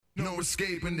No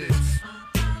escaping this.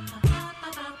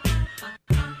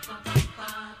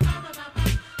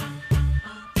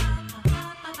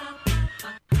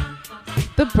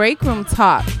 The Break Room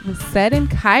Talk with Sed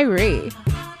and Kyrie.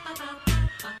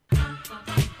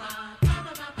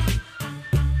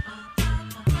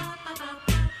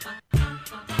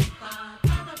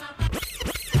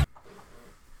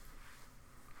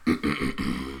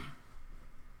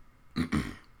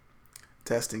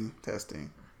 Testing.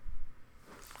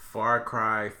 Far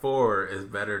Cry 4 is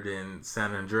better than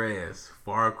San Andreas.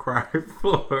 Far Cry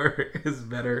 4 is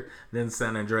better than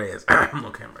San Andreas. Okay, I'm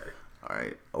ready. All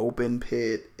right. Open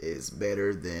pit is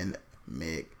better than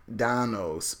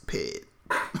McDonald's pit.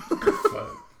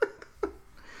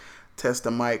 Test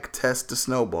the mic. Test the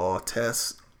snowball.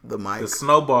 Test the mic. The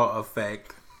snowball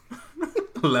effect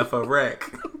left a wreck.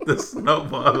 The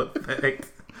snowball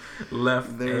effect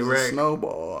left There's a wreck. a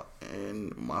snowball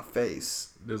in my face.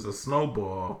 There's a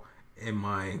snowball in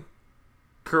my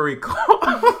curry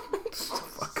corn.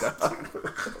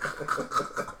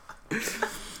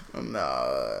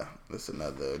 Nah, it's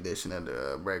another edition of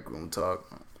the Break Room Talk.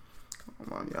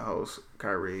 I'm your host,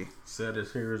 Kyrie. Said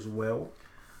is here as well.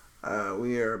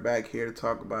 We are back here to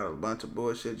talk about a bunch of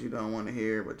bullshit you don't want to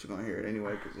hear, but you're going to hear it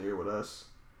anyway because you're here with us.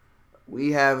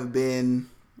 We have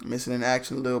been missing in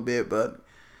action a little bit, but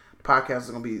podcast is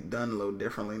going to be done a little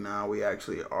differently now. We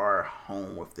actually are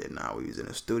home with it now. We was in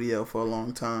a studio for a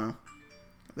long time.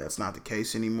 That's not the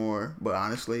case anymore. But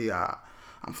honestly,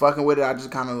 I'm fucking with it. I just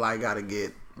kind of like got to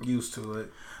get used to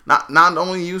it. Not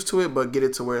only used to it, but get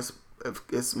it to where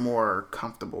it's more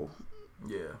comfortable.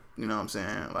 Yeah. You know what I'm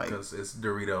saying? Like, because it's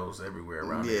Doritos everywhere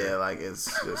around here. Yeah, like it's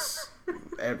just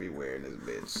everywhere in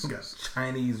this bitch. Got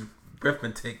Chinese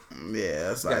arithmetic. Yeah,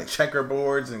 it's got like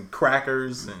checkerboards and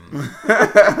crackers and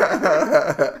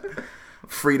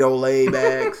Frito-Lay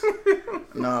bags.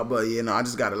 No, but I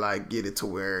just gotta like get it to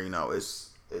where it's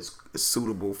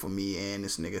suitable for me and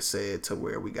this nigga said to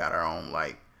where we got our own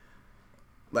like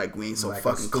we ain't so like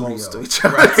fucking close to each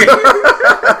other. Right.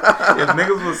 If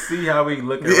niggas will see how we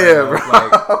looking right now,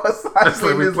 it's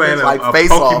like we playing a face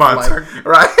Pokemon off,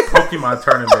 right? Pokemon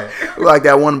tournament. Like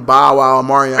that one Bow Wow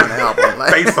Mariana album.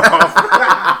 Like, face off.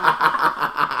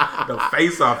 The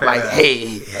face off. Like,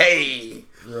 hey.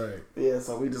 Right. Yeah,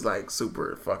 so we just like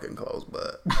super fucking close,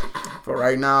 but for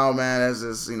right now, man, that's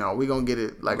just we gonna get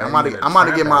it. Like I'm about to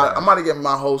get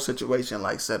my whole situation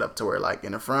like set up to where like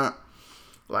in the front,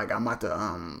 like I'm about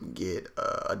to get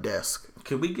a desk.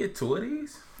 Can we get two of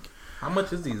these? How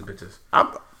much is these bitches?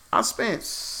 I spent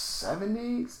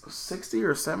 60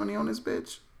 or 70 on this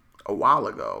bitch a while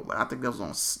ago, but I think that's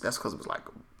because it was like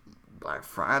Black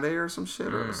Friday or some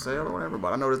shit or a sale or whatever.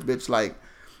 But I know this bitch like.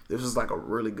 This is like a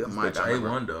really good mic.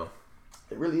 A1 though.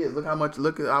 It really is. Look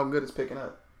at how good it's picking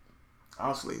up.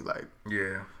 Honestly, like.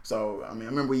 Yeah. So I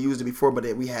remember we used it before, but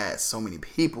we had so many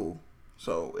people,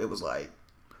 so it was like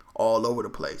all over the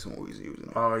place when we was using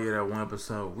it. Oh yeah, that one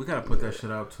episode. We gotta put that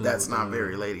shit out too. That's not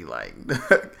very ladylike.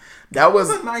 That was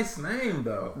a nice name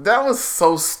though. That was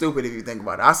so stupid if you think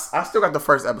about it. I still got the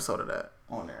first episode of that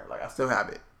on there. Like I still have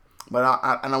it. But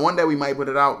and one day we might put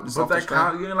it out. But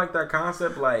you didn't like that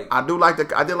concept, like I did like the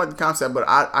concept, but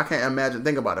I can't imagine.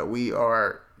 Think about it. We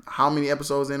are how many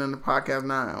episodes in the podcast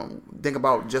now? Think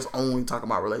about just only talking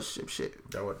about relationship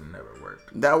shit. That would never work.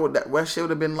 That shit would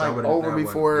have been like over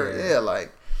before. Yeah,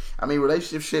 like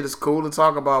relationship shit is cool to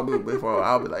talk about before.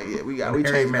 I'll be like, yeah, we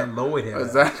changed that.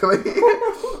 Exactly.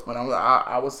 But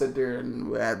I would sit there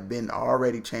and have been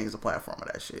already changed the platform of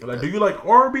that shit. Like, do you like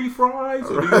Arby's fries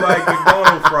or do you like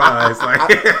McDonald's fries?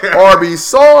 Like Arby's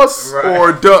sauce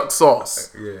or duck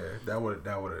sauce? Yeah, that would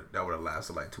have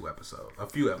lasted like 2 episodes, a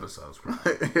few episodes.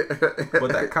 But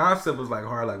that concept was like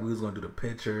hard. Like we was gonna do the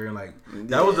picture and like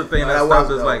that was the thing that stopped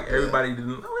us. Like everybody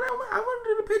didn't. I want to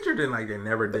do the picture. Then like they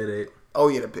never did it. Oh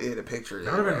yeah, the picture.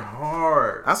 That would have been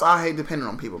hard. That's why I hate depending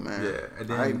on people, man. Yeah, and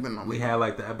then we had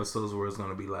like the episodes where it's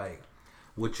gonna be like,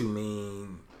 what you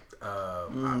mean?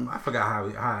 I forgot how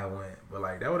it went, but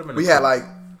like that would have been. We had like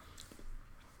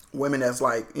women that's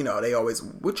like they always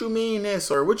what you mean this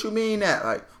or what you mean that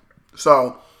like.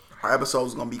 So our episode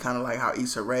is gonna be kind of like how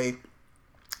Issa Rae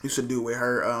used to do with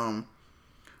her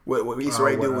what Issa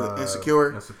Rae do with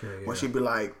Insecure when she'd be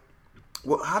like,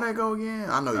 "Well, how'd that go again?"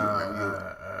 I know you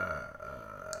remember.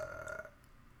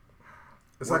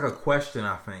 It's like a question,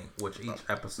 I think, with each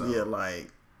episode. Yeah, like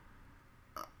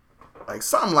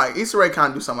something like Issa Rae kind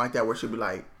of do something like that where she'd be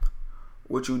like,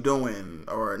 "What you doing?"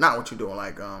 or not what you doing,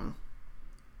 like Let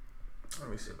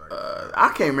me see if I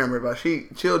can't remember, but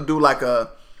she'll do like a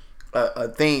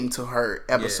theme to her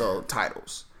episode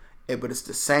titles. But it's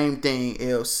the same thing.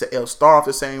 It'll start off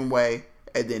the same way.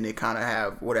 and then they kind of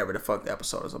have whatever the fuck the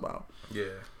episode is about. Yeah.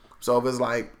 So if it's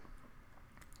like,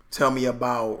 tell me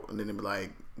about, and then it'd be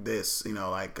like this, you know,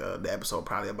 like the episode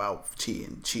probably about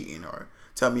cheating, or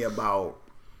tell me about,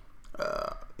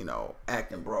 you know,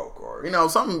 acting broke, or, you know,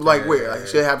 something like weird, like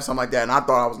shit happen, something like that. And I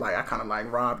thought I was like, I kind of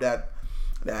like robbed that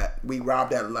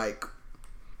like,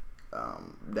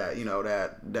 that, you know,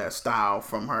 that style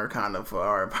from her kind of for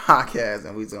our podcast,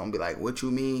 and we was gonna be like, what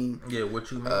you mean? Yeah, what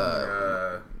you mean?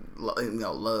 You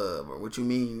know, love, or what you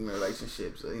mean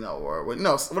relationships, you know, or, you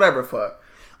know, whatever fuck.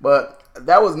 But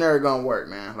that was never gonna work,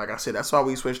 man. Like I said, that's why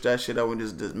we switched that shit up and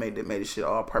just made the shit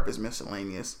all purpose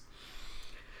miscellaneous.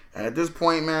 And at this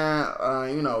point,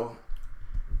 man, you know,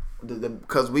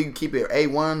 because we keep it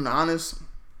A1 honest,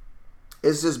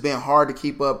 it's just been hard to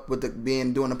keep up with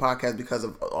doing the podcast because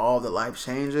of all the life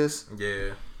changes.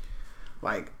 Yeah.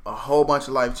 Like a whole bunch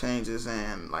of life changes,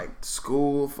 and like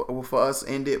school for us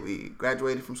ended. We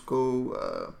graduated from school.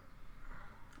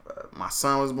 My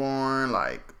son was born.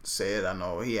 Like said, I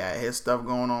know he had his stuff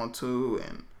going on too,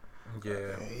 and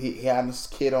he had this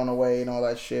kid on the way and all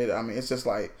that shit. I mean, it's just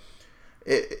like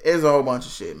it's a whole bunch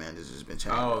of shit, man. This has been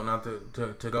changing. Oh, not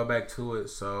to go back to it.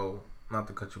 So not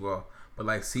to cut you off, but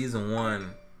like season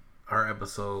 1, our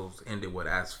episodes ended with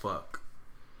as fuck.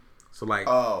 So like,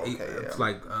 it's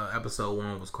like episode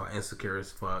 1 was called Insecure as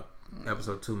Fuck.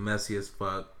 Episode 2, Messy as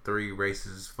Fuck. 3,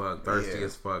 Racist as Fuck. Thirsty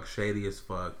as Fuck. Shady as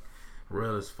Fuck.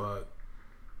 Real as Fuck.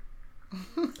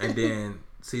 And then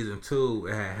season 2,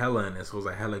 it had hella in it. So it was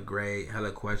like hella great,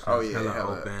 hella questions,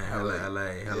 hella open, hella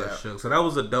LA, hella shook. So that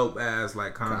was a dope ass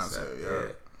like concept.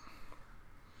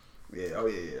 Yeah. Oh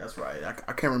yeah. That's right.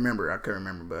 I can't remember.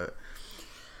 But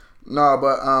no.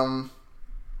 But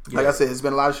like I said, it's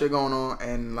been a lot of shit going on,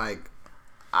 and like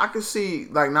I can see,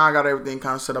 like now I got everything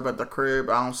kind of set up at the crib.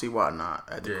 I don't see why not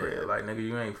at the crib. Like nigga,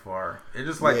 you ain't far. It's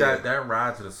just like that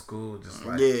ride to the school, just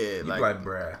like like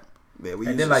bruh. Yeah,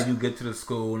 and then like you get to the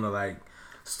school and like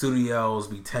studios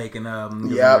be taking up,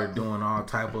 and they're doing all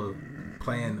type of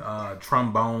playing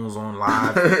trombones on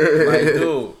live, like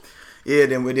dude. Yeah,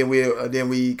 then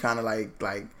we kind of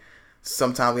like.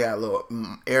 Sometimes we had little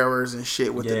errors and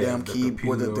shit with the damn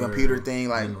with the computer thing.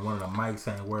 Like one of the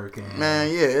mics ain't working. Man,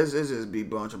 it's just be a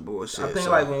bunch of bullshit. I think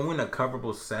like when we're in a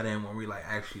comfortable setting, when we like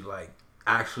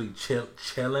actually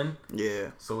chilling. Yeah.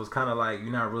 So it's kind of like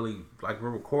you're not really like we're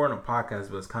recording a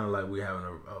podcast, but it's kind of like we're having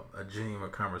a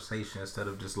genuine conversation instead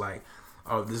of just like,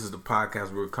 oh, this is the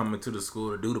podcast. We're coming to the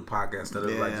school to do the podcast instead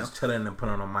of like just chilling and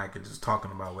putting on a mic and just talking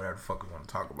about whatever the fuck we want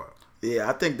to talk about. Yeah,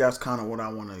 I think that's kind of what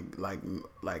I want to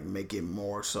like make it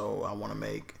more. So I want to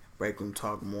make Break Room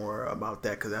Talk more about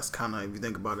that, because that's kind of, if you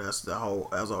think about it, that's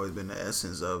always been the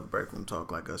essence of Break Room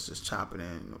Talk, like us just chopping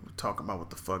in, talking about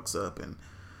what the fuck's up and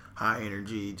high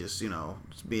energy, just, you know,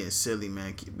 just being silly,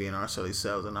 man, keep being our silly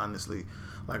selves. And honestly,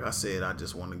 like I said, I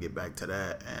just want to get back to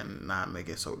that and not make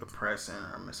it so depressing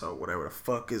or so whatever the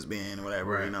fuck it's been,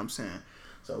 whatever, right. You know what I'm saying?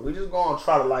 So we just gonna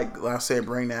try to, like I said,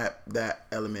 bring that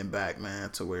element back,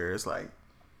 man, to where it's like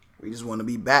we just want to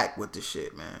be back with this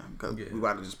shit, man, because we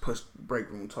about to just push Break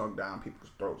Room Talk down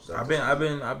people's throats. I've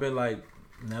been like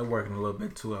networking a little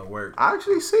bit too at work. I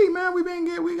actually see, man,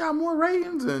 we got more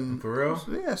ratings and for real,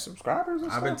 subscribers.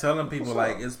 And I've been telling people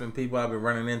like it's been people I've been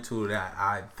running into that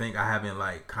I think I haven't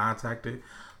like contacted.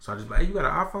 So I just be like, hey, you got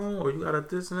an iPhone or you got a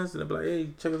this and this? And they be like, hey,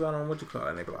 check us out on what you call it.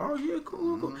 And they be like, oh yeah,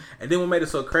 cool. And then what made it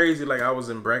so crazy, like I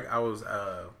was at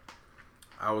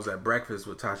breakfast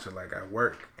with Tasha, like at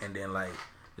work, and then like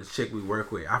this chick we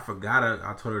work with, I forgot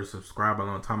I told her to subscribe a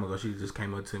long time ago. She just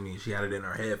came up to me and she had it in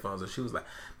her headphones and she was like,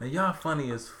 man, y'all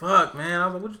funny as fuck, man. I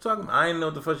was like, what you talking about? I didn't know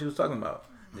what the fuck she was talking about.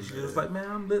 And she was like,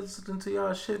 man, I'm listening to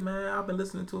y'all shit, man. I've been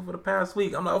listening to it for the past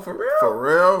week. I'm like, oh, for real? For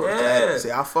real? Yeah. See,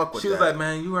 I fuck with that. She was like,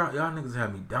 man, y'all niggas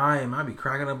have me dying. I be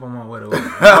cracking up on my way to work.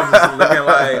 I was just looking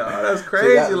like, oh, that's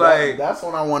crazy. That's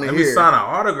what I want to hear. Let me sign an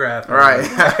autograph. Right.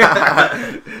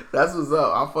 That's what's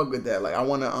up. I fuck with that. Like, I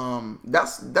want to,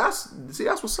 that's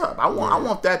what's up. I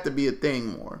want that to be a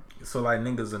thing more. So, like,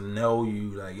 niggas will know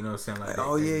you, like, you know what I'm saying? Like,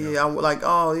 oh, yeah. I'm like,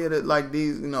 oh, yeah, like,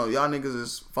 these, you know, y'all niggas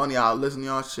is funny. I'll listen to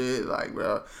y'all shit. Like,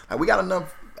 bro, like, we got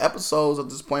enough episodes at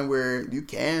this point where you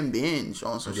can binge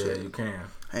on some shit. Yeah, you can.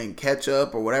 And catch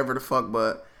up or whatever the fuck,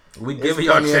 but we giving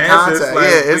y'all chances.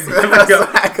 Like,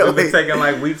 we've been taking,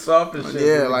 like, weeks off and shit.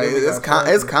 Yeah, like,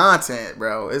 it's content,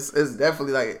 bro. It's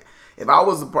definitely, like, if I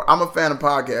was, I'm a fan of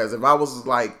podcasts. If I was,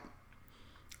 like,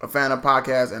 a fan of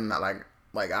podcasts and,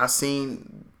 like I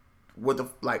seen with the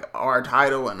like our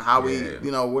title and how we,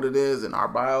 you know, what it is and our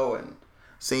bio and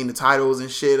seeing the titles and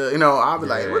shit, you know, I'll be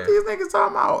like, what these niggas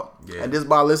talking about? Yeah. And just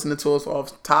by listening to us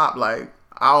off top, like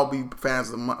I'll be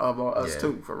fans of us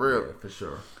too, for real. Yeah, for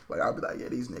sure. Like I'll be like, yeah,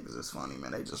 these niggas is funny,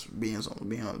 man. They just being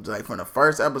like from the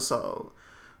first episode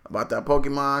about that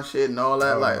Pokemon shit and all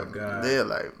that. My God. Yeah,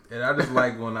 like. And I just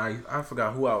like when I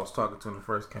forgot who I was talking to when it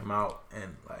first came out,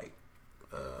 and like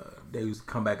they used to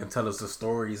come back and tell us the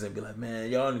stories and be like,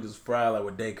 man, y'all niggas fry like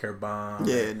with Daycare Bomb.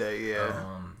 Yeah,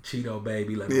 Cheeto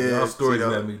Baby, like y'all stories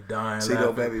let me die. Cheeto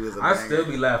laughing. Baby was a I banger. still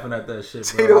be laughing at that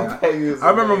shit, bro. Cheeto Baby was I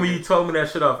remember when you told me that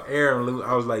shit off air, and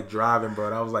I was like driving, bro.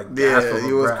 And I was like, yeah,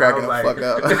 you was cracking the fuck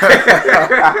up.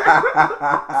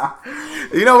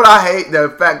 You know what I hate? The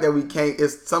fact that we can't.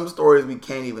 It's some stories we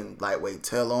can't even lightweight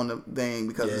tell on the thing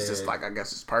because it's just like I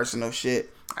guess it's personal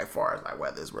shit, like far as like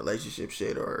whether it's relationship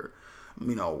shit or.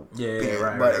 You know,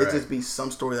 but it just be some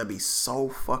story that be so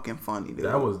fucking funny, dude.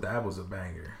 That was a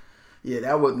banger. Yeah,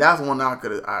 that's one I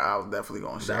was definitely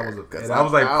gonna share. I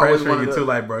was like pressuring you too,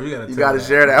 like, bro, you gotta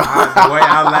share that. The way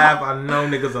I laugh, I know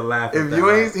niggas will laugh. If you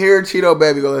ain't hear Cheeto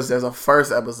Baby, go listen. There's a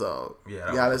first episode. Yeah,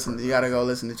 you gotta listen. You gotta go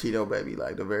listen to Cheeto Baby,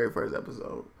 like the very first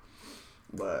episode.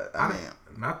 But I mean,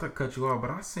 not to cut you off,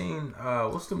 but I seen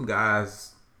what's them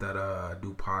guys that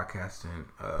do podcasting.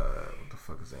 What the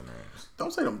fuck is their names?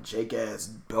 Don't say them Jake ass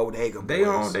bodega boys. They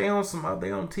on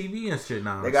TV and shit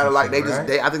now. They gotta like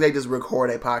shit, I think they just record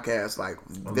a podcast like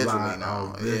visually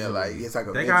now. Yeah, like it's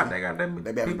like they got them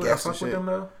people that fuck with them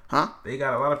though. Huh? They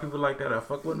got a lot of people like that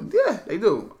fuck with them. Yeah, they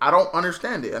do. I don't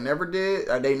understand it. I never did.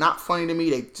 They not funny to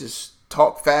me. They just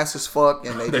talk fast as fuck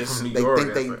and they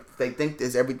think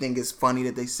this everything is funny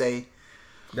that they say.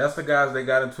 That's the guys they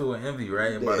got into an envy,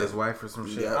 right? About his wife or some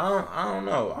shit. Yeah. I don't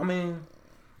know. I mean,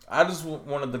 I just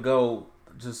wanted to go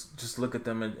just look at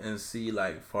them and see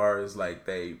like far as like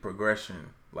they progression,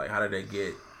 like how did they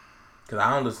get? Cause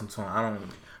I don't listen to them. I don't.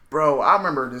 Bro, I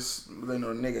remember this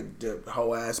nigga, the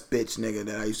whole ass bitch nigga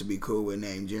that I used to be cool with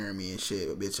named Jeremy and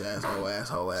shit, bitch ass, whole ass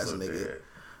so nigga. Dead.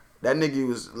 That nigga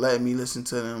was letting me listen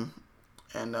to them.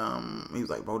 And he was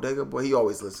like, Bodega Boy. He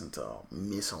always listened to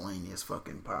miscellaneous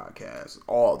fucking podcasts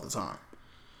all the time.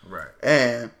 Right.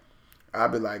 And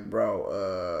I'd be like,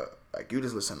 bro, like you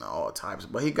just listen to all types.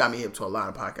 But he got me hip to a lot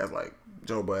of podcasts like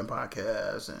Joe Budden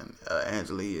podcast and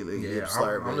Angela Lip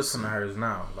Service. I'm listening to hers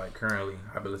now. Like currently,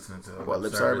 I've been listening to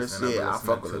Lip Service. Yeah, I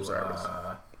fuck with Lip Service.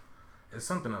 It's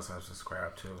something else I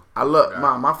subscribe to. I love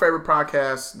my favorite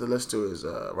podcast to listen to is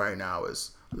right now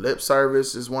is Lip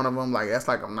Service is one of them. Like that's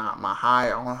like I'm not my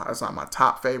that's not my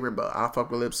top favorite, but I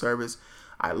fuck with Lip Service.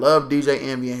 I love DJ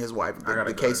Envy and his wife,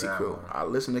 the Casey Crew. I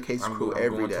listen to Casey Crew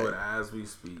every day. I'm going to it as we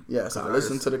speak. Yes, I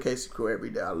listen to the Casey Crew every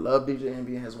day. I love DJ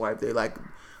Envy and his wife. They're like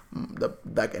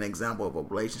an example of a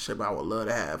relationship I would love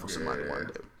to have with somebody one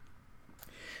day.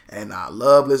 And I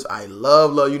love this. I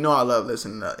love you know I love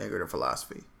listening to Ignorant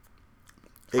Philosophy.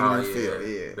 Ignorant Field,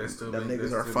 yeah. Them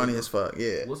niggas are funny as fuck,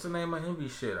 yeah. What's the name of Envy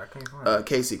shit? I can't find it.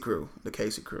 Casey Crew. The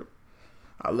Casey Crew.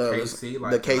 I love Casey,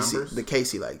 like the Casey. numbers? The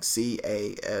Casey, like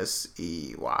CASEY.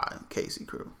 Casey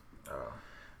Crew. Oh.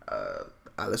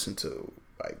 I listen to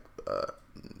like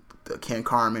the Kim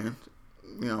Carmen.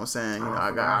 You know what I'm saying?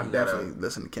 I definitely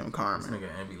listen to Kim Carmen. This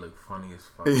nigga Envy look funny as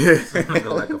fuck. Yeah. This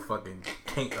nigga like a fucking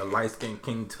a light skinned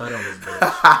King Tut on his bitch.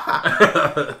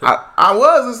 I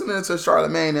was listening to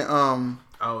Charlamagne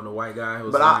and the white guy.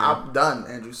 But I'm done,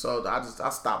 Andrew. So I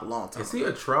stopped a long time. Is he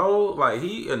a troll? Like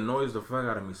he annoys the fuck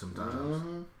out of me sometimes.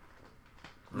 Mm-hmm.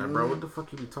 Now, bro, what the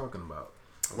fuck you be talking about?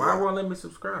 Why won't let me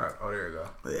subscribe? Oh, there you go.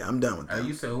 Yeah, I'm done with that. And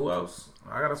you said who else?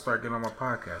 I gotta start getting on my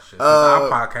podcast shit. Our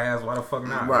podcast, why the fuck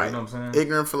not? Right. You know what I'm saying?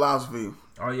 Ignorant Philosophy.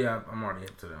 Oh yeah, I'm already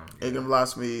into them. Yeah. Ignorant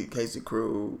Philosophy, Casey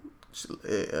Crew,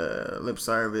 Lip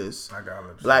Service. I got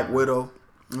Lip Black Service. Widow.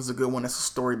 It's a good one. That's a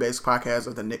story-based podcast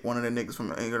of one of the niggas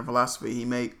from Ignorant Philosophy. He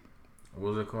made.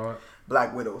 What was it called?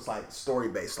 Black Widow. It's like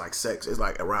story-based, like sex. It's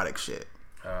like erotic shit.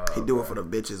 He do it for the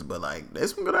bitches, but like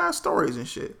there's some good ass stories and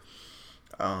shit.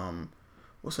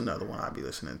 What's another one I be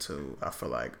listening to? I feel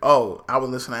like I was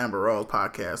listening to Amber Rose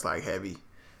podcast like heavy.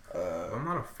 I'm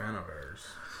not a fan of hers.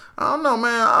 I don't know,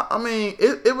 man. I mean,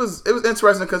 it was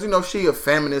interesting because you know she a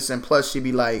feminist and plus she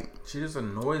be like she just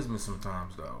annoys me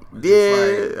sometimes though.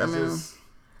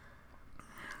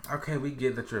 Okay, we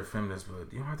get that you're a feminist,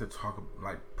 but you don't have to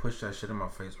push that shit in my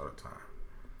face all the time.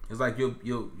 It's like you're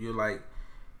like,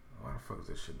 why the fuck is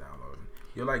this shit downloading?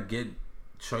 You're like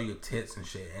show your tits and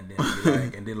shit, and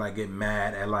then get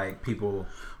mad at like people.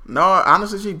 No,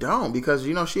 honestly, she don't because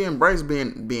you know she embraced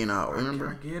being out. Remember?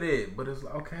 I get it, but it's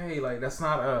okay. Like that's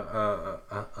not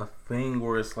a thing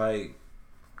where it's like,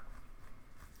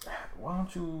 why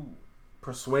don't you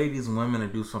persuade these women to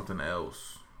do something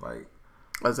else? Like,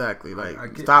 Exactly.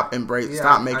 Like, stop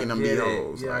making them be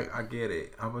hoes. Yeah, like, I get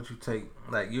it. How about you take,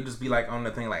 like, you just be like on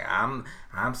the thing, like, I'm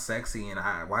sexy and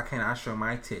why can't I show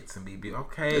my tits and be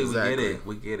okay? Exactly.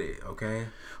 We get it. Okay.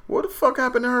 What the fuck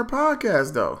happened to her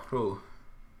podcast though? Who?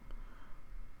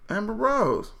 Amber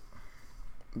Rose.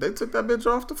 They took that bitch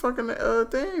off the fucking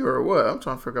thing or what? I'm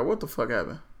trying to figure out what the fuck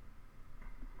happened.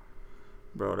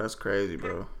 Bro, that's crazy,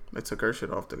 bro. They took her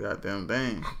shit off the goddamn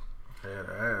thing.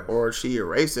 Or she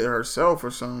erased it herself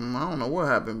or something. I don't know what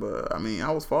happened, but I mean,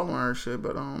 I was following her shit,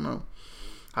 but I don't know.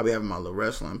 I be having my little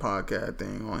wrestling podcast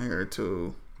thing on here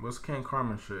too. What's Ken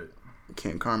Carmen shit?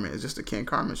 Ken Carmen. It's just a Ken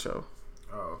Carmen show.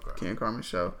 Oh, okay. Ken Carmen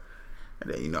show.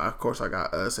 And then, you know, of course I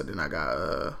got us, and then I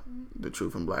got The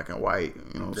Truth in Black and White,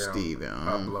 you know, Steve. And,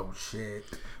 upload shit.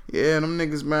 Yeah, them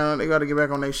niggas, man, they got to get back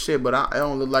on their shit, but I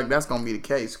don't look like that's going to be the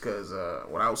case, because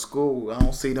without school, I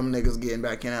don't see them niggas getting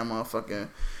back in that motherfucking...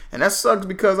 And that sucks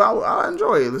because I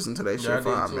enjoy listening to that shit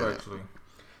for a minute. Actually.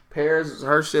 Paris,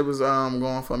 her shit was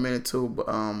going for a minute too,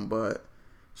 but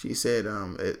she said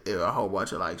it a whole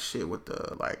bunch of like shit with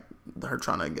the like her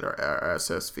trying to get her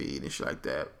RSS feed and shit like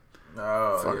that.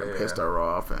 Oh, fucking pissed her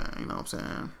off, and you know what I'm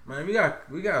saying. Man,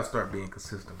 we gotta start being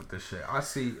consistent with this shit. I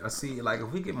see. Like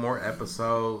if we get more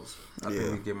episodes, I think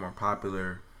we get more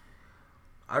popular.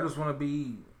 I just want to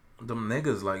be them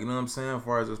niggas, like, you know what I'm saying, as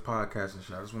far as this podcast and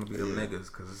shit. I just want to be them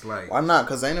niggas, because it's like... Why not?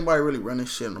 Because ain't nobody really running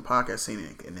shit on the podcast scene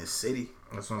in this city.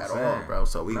 That's what I'm at saying. all, bro.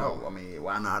 So I mean,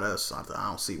 why not us? I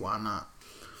don't see why not.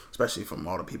 Especially from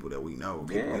all the people that we know.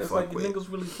 Yeah, it's like with.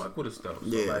 Niggas really fuck with this stuff. So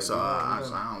yeah, like, so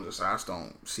I just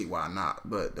don't see why not.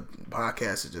 But the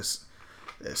podcast is just...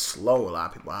 It's slow, a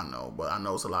lot of people I know. But I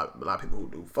know it's a lot of people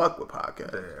who do fuck with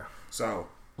podcasts. Yeah. So,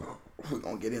 we're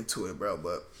going to get into it, bro.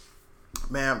 But...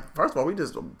 Man, first of all, we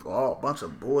just a bunch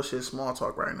of bullshit small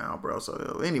talk right now, bro.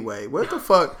 So anyway, what the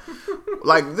fuck?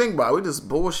 Like, think about it. We just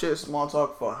bullshit small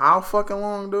talk for how fucking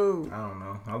long, dude? I don't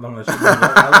know. How long that shit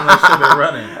been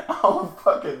running? I don't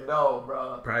fucking know,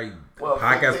 bro. Probably,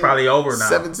 podcast probably over now.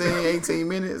 17, 18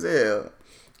 minutes, yeah.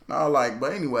 No, like,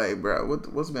 but anyway, bro,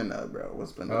 what's been up, bro?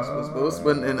 What's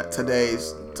been in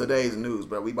today's news,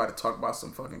 bro? We about to talk about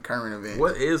some fucking current events.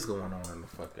 What is going on in the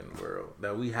fucking world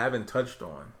that we haven't touched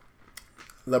on?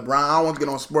 LeBron, I don't want to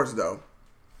get on sports though.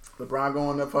 LeBron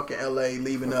going to fucking LA,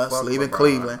 leaving us, leaving LeBron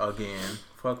Cleveland again.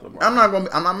 Fuck LeBron.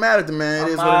 I'm not mad at the man.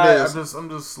 It is what it is. I'm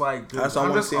just like, dude,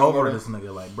 I'm just over this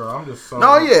nigga. Like, bro, I'm just so.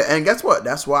 No, yeah, and guess what?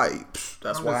 That's why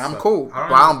I'm cool.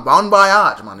 Bon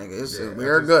voyage, my nigga.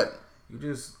 We're good. You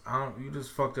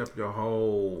just fucked up your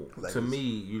whole. Legacy. To me,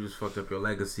 you just fucked up your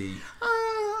legacy.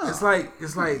 It's like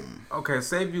okay.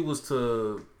 Say if you was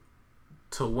to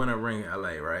win a ring in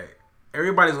LA, right?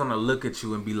 Everybody's gonna look at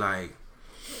you and be like,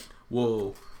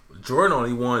 "Well, Jordan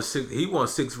only won 6. He won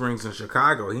 6 rings in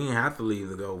Chicago. He didn't have to leave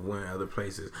to go win other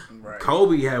places. Right.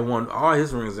 Kobe had won all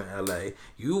his rings in LA.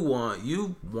 You won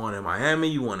in Miami.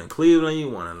 You won in Cleveland. You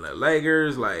won in the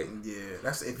Lakers. Like, yeah,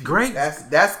 that's if great.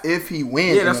 That's if he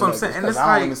wins. Yeah, that's what I'm saying. And it's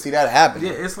I don't even see that happen.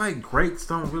 Yeah, it's like greats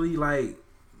don't really like.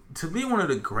 To be one of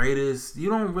the greatest, you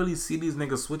don't really see these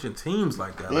niggas switching teams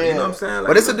like that. Like, you know what I'm saying? Like,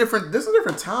 but this is a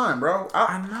different time, bro.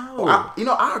 I know.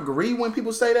 I agree when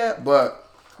people say that, but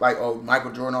like, oh,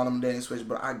 Michael Jordan, all them didn't switch.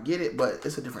 But I get it. But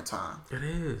it's a different time. It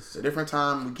is. It's a different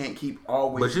time. We can't keep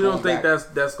always. But you don't think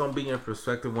that's gonna be in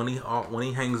perspective when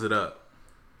he hangs it up?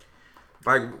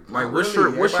 Like what's your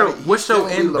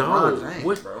end goal?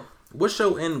 What's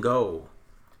your end goal?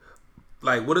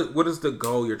 Like, what is the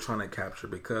goal you're trying to capture?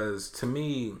 Because to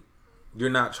me, you're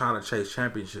not trying to chase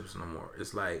championships no more.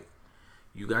 It's like,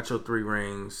 you got your 3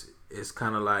 rings. It's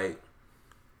kind of like,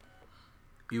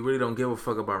 you really don't give a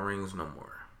fuck about rings no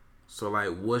more. So, like,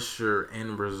 what's your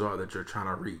end result that you're trying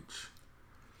to reach?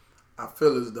 I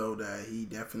feel as though that he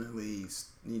definitely,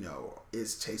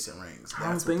 is chasing rings. I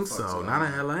don't think so. Not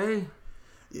in LA.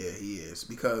 Yeah, he is.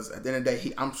 Because at the end of the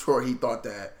day, I'm sure he thought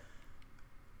that,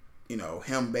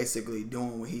 him basically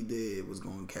doing what he did was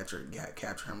going to capture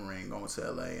him a ring, going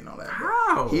to LA and all that.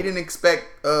 How? He didn't expect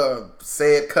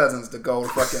said Cousins to go to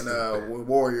fucking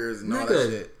Warriors and all that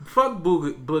shit. Fuck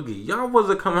Boogie. Y'all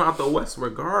wasn't coming out the West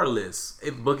regardless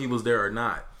if Boogie was there or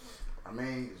not. I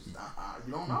mean,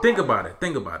 you don't know. Think about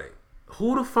it.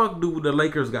 Who the fuck do the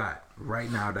Lakers got right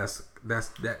now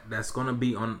that's gonna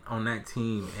be on that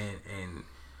team and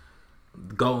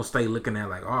Golden State looking at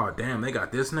like, oh damn, they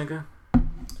got this nigga?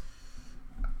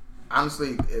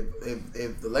 Honestly,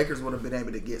 if the Lakers would have been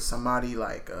able to get somebody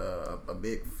like a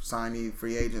big signee,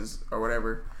 free agents or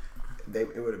whatever,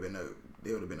 it would have been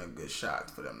a good shot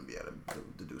for them to be able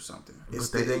to do something. They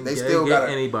still got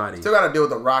anybody. Still got to deal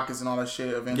with the Rockets and all that shit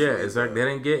eventually. Yeah, exactly. They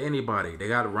didn't get anybody. They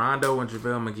got Rondo and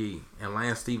JaVale McGee and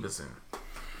Lance Stevenson.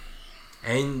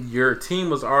 and your team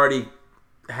was already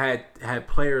had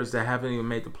players that haven't even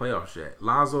made the playoffs yet.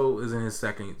 Lonzo is in his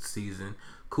second season.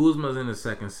 Kuzma's in his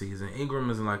second season. Ingram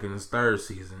is in his third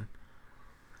season.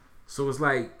 So it's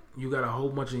like you got a whole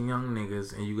bunch of young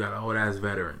niggas and you got old ass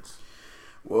veterans.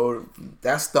 Well,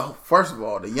 that's the first of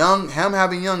all, him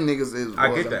having young niggas is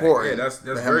I get that. important. Yeah, that's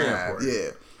very important. Yeah,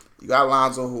 you got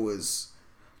Lonzo, who is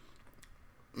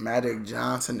Magic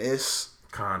Johnson-ish.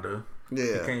 Kinda.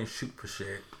 Yeah, he can't shoot for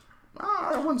shit.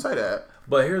 I wouldn't say that.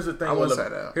 But here's the thing. I wouldn't say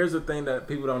that. Here's the thing that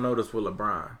people don't notice with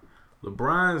LeBron.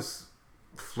 LeBron's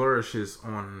flourishes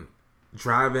on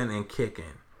driving and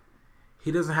kicking.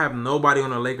 He doesn't have nobody on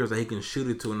the Lakers that he can shoot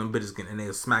it to, and them bitches and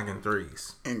they're smacking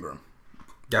threes. Ingram.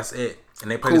 That's it.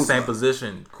 And they play the same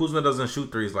position. Kuzma doesn't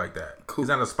shoot threes like that. He's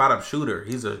not a spot up shooter.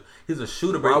 He's a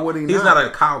shooter. Why would he He's not a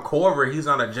Kyle Korver. He's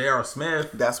not a J.R.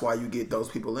 Smith. That's why you get those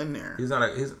people in there.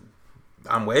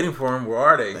 I'm waiting for him. Where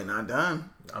are they? They're not done.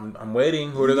 I'm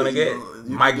waiting. Who are they gonna get?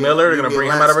 Mike Miller. They're gonna bring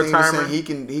him out of retirement. He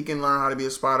can learn how to be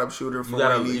a spot up shooter. You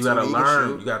gotta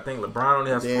learn. You gotta think. LeBron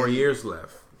only has 4 years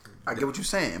left. I get what you're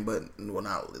saying, but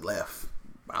not left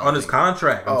on his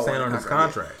contract. I'm saying on his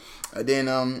contract. And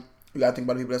then you gotta think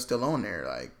about the people that's still on there.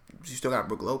 Like you still got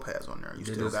Brook Lopez on there. He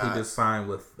just signed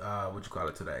with what you call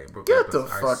it today. Get the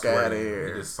fuck out of here.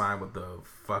 He just signed with the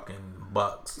fucking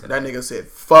Bucks today. That nigga said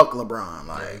fuck LeBron.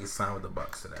 Like he signed with the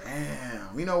Bucks today.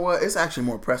 Damn. You know what? It's actually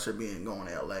more pressure being going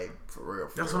to LA for real.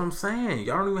 That's what I'm saying.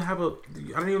 Y'all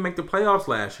don't even make the playoffs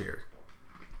last year.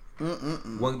 When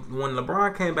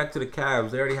LeBron came back to the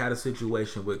Cavs, they already had a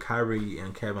situation with Kyrie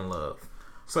and Kevin Love.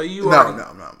 So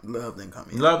no. Love didn't come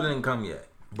yet. Love didn't come yet.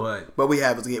 But we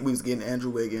was getting Andrew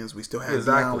Wiggins. We still had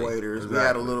Deion Waiters. We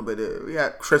had a little bit we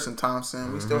had Tristan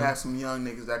Thompson. We still had some young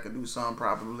niggas that could do something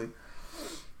probably.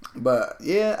 But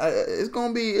yeah, it's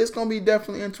gonna be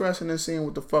definitely interesting in seeing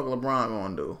what the fuck LeBron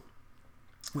gonna do.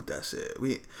 With that said,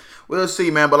 we'll see,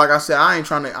 man. But like I said,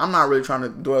 I'm not really trying to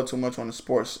dwell too much on the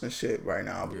sports and shit right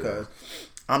now because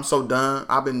I'm so done.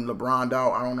 I've been LeBron'd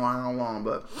out. I don't know how long,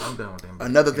 but I'm done with him.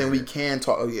 Another thing we can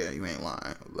talk. Oh yeah, you ain't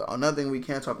lying. Another thing we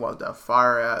can talk about is that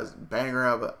fire ass banger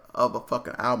of a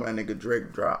fucking album that nigga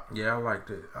Drake dropped. Yeah, I liked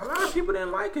it. A lot of people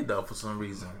didn't like it though for some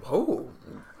reason. Oh,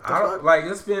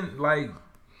 it's been like.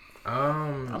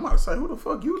 I'm about to say, who the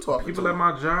fuck you talking people to? at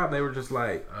my job, they were just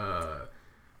like,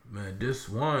 man, this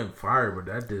one fire, but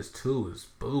that this two is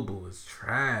boo-boo, is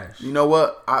trash. You know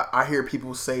what? I hear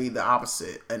people say the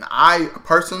opposite. And I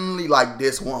personally like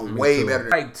this one way better.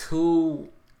 Like 2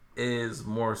 is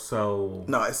more so...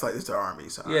 No, it's the R&B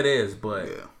song. Yeah, it is, but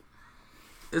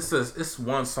it's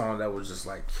one song that was just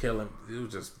like killing... It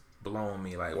was just blowing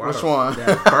me. Like, which one?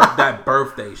 That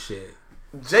birthday shit.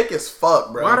 Jake is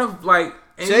fuck, bro. Why the, like...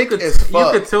 Jake is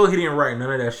fuck. You could tell he didn't write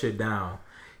none of that shit down.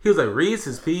 He was like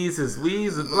Reese's Pieces,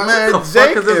 Weez. Like, man, what the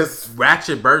Jake fuck is this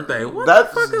ratchet birthday? What the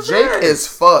fuck is Jake that? is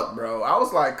fuck, bro. I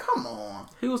was like, come on.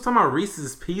 He was talking about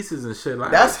Reese's Pieces and shit like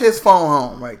that. That's his phone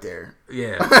home right there.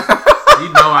 Yeah.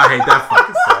 You know I hate that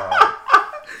fucking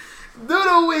song. Do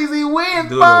the Wheezy Weed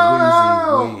phone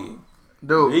home.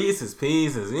 Dude. Reese's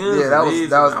Pieces. Yeah, that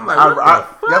was. I'm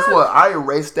like, guess what? I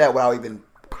erased that without even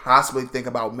possibly think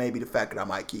about maybe the fact that I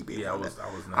might keep it. Yeah,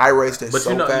 I erased it but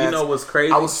so fast. You know what's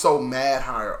crazy? I was so mad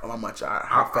how fast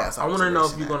I was. I want to know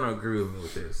if you're gonna agree with me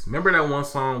with this. Remember that one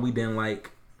song we didn't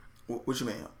like? What you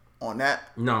mean on that?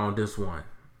 No, on this one.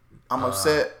 I'm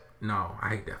upset. No, I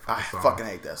hate that fucking song. I fucking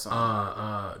hate that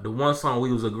song. The one song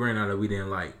we was agreeing on that we didn't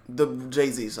like. The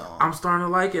Jay-Z song. I'm starting to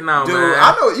like it now, dude, man.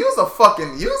 I know you was something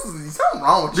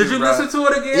wrong with you. Did you bro. listen to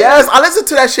it again? Yes, I listened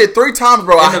to that shit 3 times,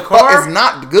 bro. In the car? It's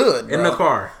not good, bro. In the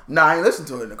car. Nah, I ain't listened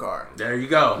to it in the car. There you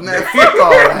go. Nah, fuck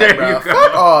all that, bro.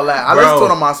 Fuck all that. I listened to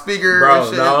it on my speaker bro, and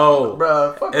shit. No.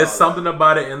 Bro, fuck it's something that.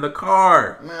 About it in the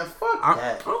car. Man, fuck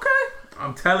that. Okay.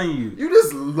 I'm telling you. You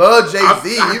just love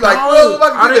Jay-Z. You like, well, if I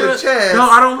can get a chance. No,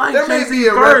 I don't like Jay-Z's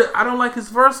verse. I don't like his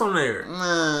verse on there.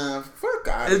 Man, fuck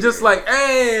out. It's just like,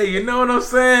 hey, you know what I'm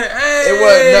saying? Hey.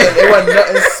 It wasn't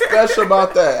nothing special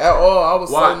about that at all. I was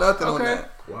saying nothing on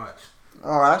that. Watch.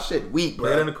 Oh, that shit weak, bro.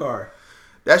 Play it in the car.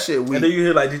 That shit weak. And then you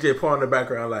hear like DJ Paul in the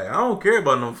background like, I don't care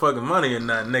about no fucking money and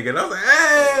that nigga. And I was like,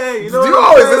 hey, you know you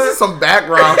always listen to some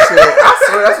background shit. I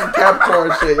swear that's some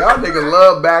Capricorn shit. Y'all niggas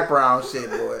love background shit,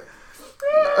 boy.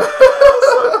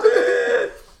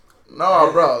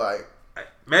 No, bro, like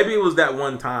maybe it was that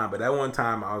one time, but that one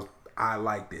time I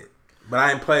liked it. But I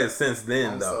didn't play it since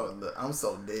then, I'm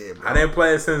so dead, bro. I didn't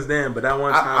play it since then, but that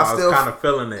one time I was kind of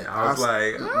feeling it. I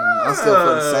still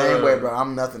feel the same way, bro.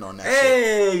 I'm nothing on that shit.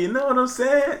 Hey, you know what I'm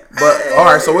saying? But,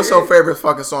 alright, so what's your favorite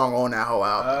fucking song on that whole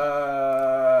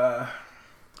album?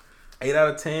 8 out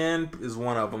of 10 is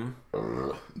one of them.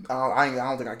 I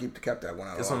don't think I kept that one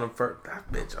out. It's on the first.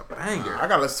 That bitch a banger. I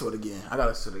gotta listen to it again.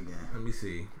 Let me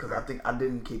see. Because I think I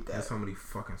didn't keep that. There's so many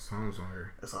fucking songs on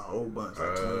here. It's a whole bunch,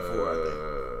 like 24, I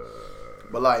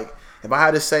think. But like, if I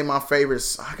had to say my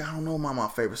favorites, I don't know my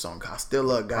favorite song. Cause I still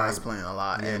love Guys Playing a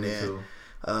lot, and then too.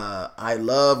 I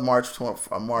love March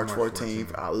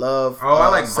 14th. I love. I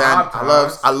like Mob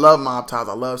Ties. I love Mob Ties.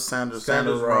 I love Sanders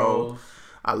Rose. Rose.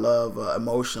 I love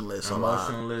Emotionless a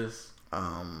lot.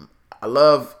 I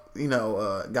love,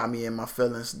 Got Me in My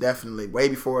Feelings, definitely. Way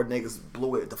before niggas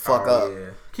blew it the fuck up. Yeah.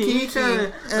 Keep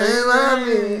trying.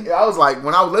 I was like,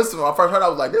 when I was listening, when I first heard it, I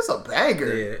was like, this a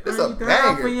banger. Yeah. This a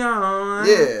banger.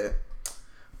 Yeah.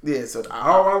 Yeah, so.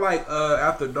 I like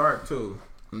After Dark, too.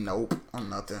 Nope, I'm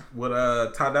nothing. With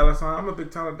Ty Dolla $ign? I'm a big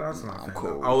Ty Dolla $ign fan. I'm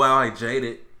cool. Oh, I like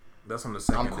Jaded. That's on the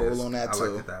second I'm cool list. on that, too. I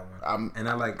like that one. And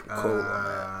I like cool on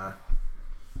that.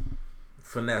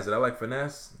 Finesse. Did I like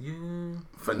Finesse? Yeah.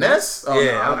 Finesse? Oh,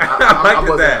 yeah, no, I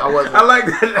like that. I like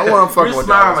that. I wasn't fucking with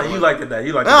that. You liked that.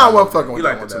 You liked that. No, I wasn't fucking with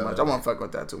that one too much. I wasn't fucking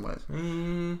with that too much.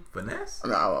 Finesse?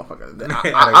 No, I wasn't fucking with that.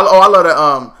 I love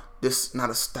that. This not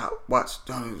a stopwatch.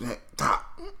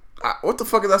 What the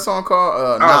fuck is that song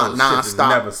called? Non-stop.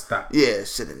 Never stop. Yeah,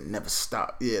 shit never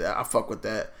stop. Yeah, I fuck with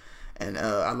that. And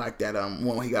I like that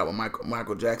one he got with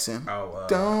Michael Jackson.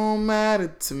 Don't matter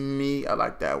to me. I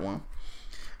like that one.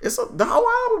 The whole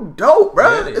album dope,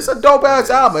 bro. It's a dope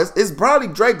ass album. It's probably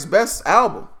Drake's best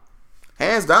album,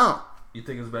 hands down. You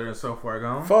think it's better than So Far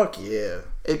Gone? Fuck yeah!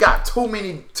 It got too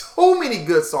many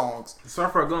good songs. So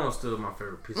Far Gone is still my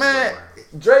favorite piece. Man,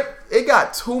 Drake, it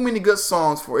got too many good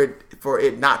songs for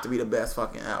it not to be the best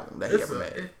fucking album that he ever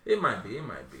made. It might be.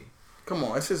 Come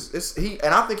on,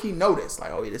 and I think he noticed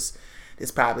like, oh, this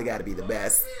probably got to be the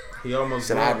best. He almost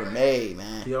shit I ever made,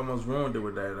 man. He almost ruined it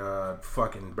with that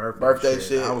fucking birthday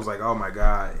shit. I was like, oh my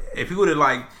god. If that would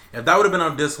have been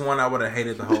on disc 1, I would have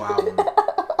hated the whole album.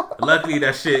 Luckily,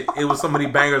 that shit, it was so many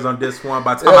bangers on disc 1.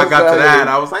 By the time I got to that,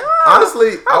 I was like,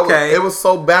 honestly, okay. It was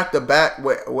so back to back.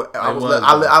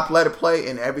 I let it play,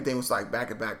 and everything was like back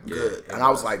to back good. And I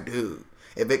was like, dude.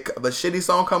 If a shitty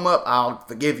song come up, I'll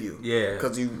forgive you. Yeah,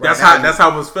 because that's how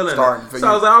I was feeling. So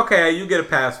I was like, okay, you get a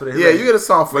pass for this. Yeah, you get a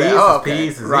song for that. Oh, okay.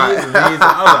 Right. I was like,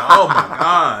 oh my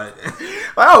god.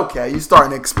 Like, okay, you starting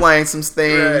to explain some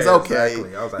things. Yeah, okay,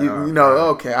 exactly. I was like,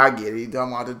 okay, I get it. You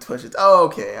don't want to push it. Oh,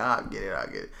 okay, I get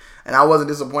it. And I wasn't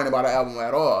disappointed by the album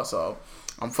at all. So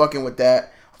I'm fucking with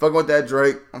that. I'm fucking with that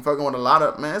Drake. I'm fucking with a lot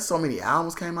of so many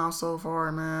albums came out so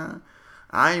far, man.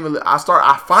 I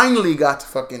finally got to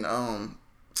fucking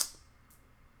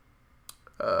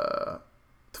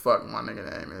fuck my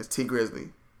nigga name is T Grizzly.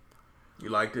 You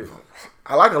liked it?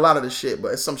 I like a lot of the shit,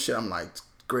 but it's some shit I'm like,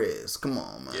 Grizz, come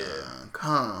on, man. Yeah.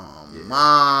 Come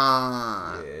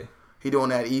on. Yeah. He doing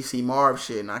that EC Marv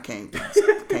shit, and I can't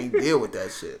deal with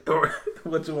that shit.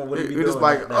 What you want? What he be doing? Just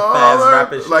like, that fast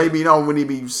rapping shit? Like, when he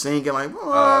be singing, like,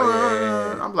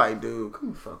 yeah. I'm like, dude,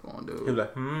 come the fuck on, dude. He be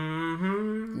like,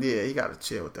 Yeah, he gotta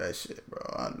chill with that shit, bro.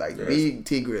 I like big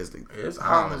T Grizzly. His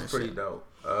album is pretty dope.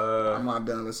 I'm not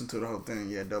done listening to the whole thing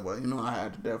yet, though. But I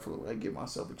had to definitely give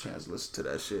myself a chance to listen to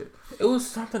that shit. It was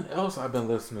something else I've been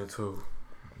listening to.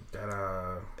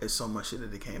 It's so much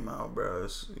shit that came out, bro.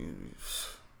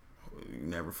 You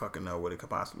never fucking know what it could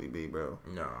possibly be, bro.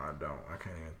 No, I don't. I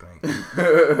can't even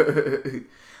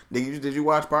think. Did you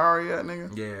watch Power yet,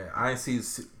 nigga? Yeah, I didn't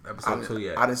see episode 2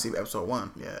 yet. I didn't see episode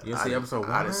 1 yet. You didn't see episode 1?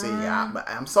 I didn't see it. Yeah,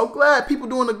 I'm so glad people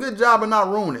doing a good job and not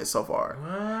ruining it so far.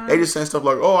 What? They just saying stuff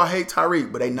like, "Oh, I hate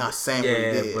Tyreek," but they not saying what he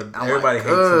did. But everybody hates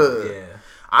him. Yeah,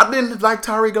 I didn't like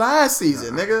Tyreek last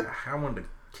season, nigga. I wanted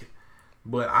to,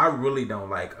 but I really don't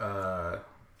like.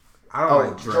 I don't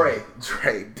like Dre.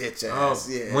 Dre, bitch ass.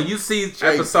 Yeah. When you see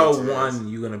episode 1,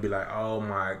 you're gonna be like, "Oh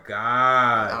my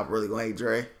god!" I'm really gonna hate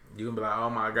Dre. You gonna be like, "Oh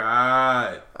my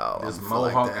god!" This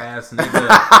mohawk like ass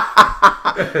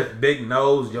nigga, big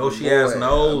nose, Yoshi ass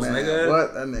nose, man, nigga.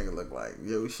 What that nigga look like?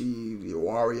 Yoshi,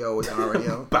 Wario,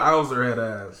 Mario, Bowser head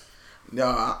ass. No,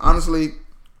 honestly,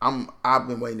 I've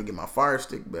been waiting to get my Fire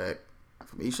Stick back.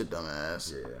 From Isha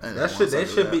dumbass. Yeah, and that shit.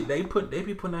 They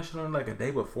be putting that shit on like a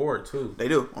day before too. They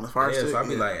do on the Fire Stick. So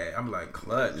I'm like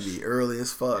clutch. Be early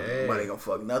as fuck. Yeah. Nobody gonna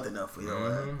fuck nothing up for you.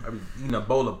 I be eating a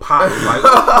bowl of pop. Like,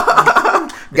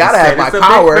 gotta have my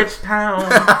power. Big rich town.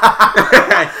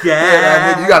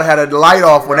 Yeah, you gotta have the light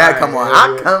off when that come on.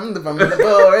 I come from the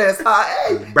forest.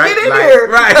 Hey, bright get in light, here.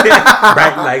 Right.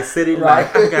 Bright light, city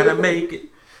light. I gotta make it.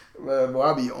 Man, boy,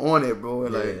 I be on it, bro.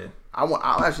 Like. I'll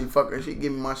actually fuck her. She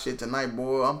give me my shit tonight,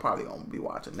 boy. I'm probably gonna be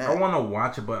watching that. I want to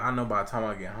watch it, but I know by the time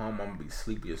I get home, I'm gonna be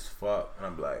sleepy as fuck, and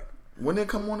I'm like, When did it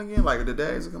come on again? Like the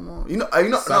days it come on? You know,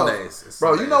 Sundays. No.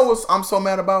 Bro, you know what I'm so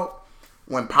mad about?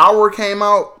 When Power came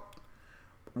out,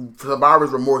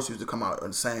 Survivor's Remorse used to come out at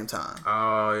the same time.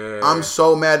 Oh yeah. I'm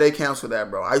so mad they canceled that,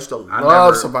 bro. I used to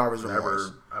love Survivor's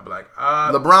Remorse. I'd be like,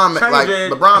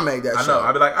 LeBron made that show.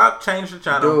 I'd be like, I'll change the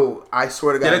channel. Dude, I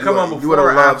swear to God, did it come on before? You would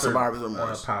have loved Survivor's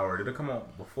Remorse. Power. Did it come on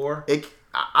before?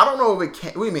 I don't know if it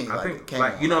came. What do you mean? I think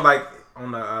like you know, like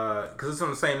on the because it's on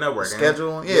the same network. The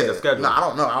schedule. Yeah, the schedule. No, I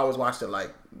don't know. I always watched it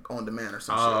like on demand or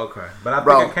something. Oh, okay. But I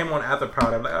think it came on after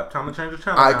Power. I'm like, time to change the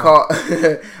channel.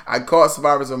 I caught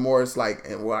Survivor's Remorse like,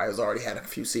 and well, I was already had a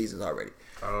few seasons already.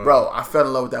 Bro, I fell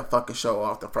in love with that fucking show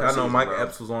off the first season. I know Mike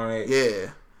Epps was on it.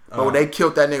 Yeah. But when they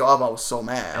killed that nigga off, I was so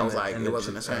mad. I was like, it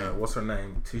wasn't the same. What's her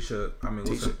name? Tashina Arnold.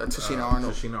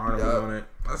 Tashina Arnold was on it.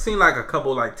 I seen like a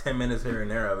couple, like 10 minutes here and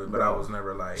there of it, but I was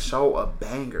never like. Show a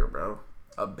banger, bro.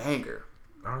 A banger.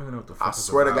 I don't even know what the fuck I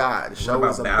swear to God. The show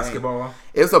was a basketball. Banger.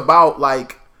 It's about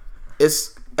like,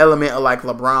 it's element of like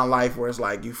LeBron life where it's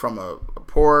like you from a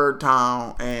poor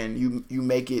town and you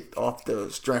make it off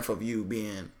the strength of you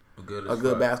being a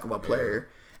good basketball player.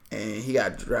 And he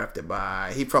got drafted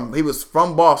by he was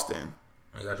from Boston.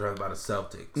 He got drafted by the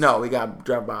Celtics. No, he got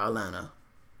drafted by Atlanta.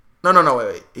 No,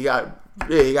 wait. He got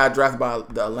drafted by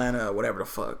the Atlanta, whatever the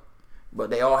fuck. But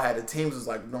they all had the teams was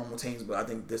like normal teams, but I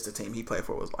think the team he played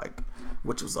for was like,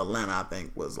 which was Atlanta. I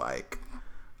think was like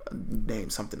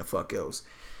named something the fuck else.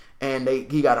 And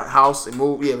he got a house and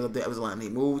moved. Yeah, it was Atlanta. He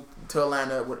moved to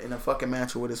Atlanta in a fucking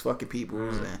mansion with his fucking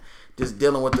peoples and just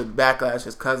dealing with the backlash.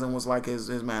 His cousin was like his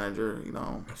manager, you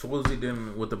know. So what was he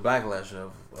dealing with the backlash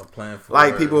of playing for?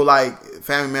 Like people, like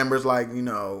family members, like you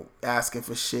know, asking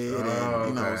for shit, and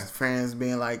you know, his friends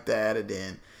being like that, and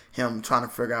then him trying to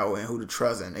figure out who to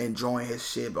trust and enjoying his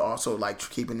shit, but also like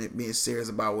keeping it being serious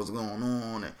about what's going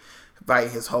on and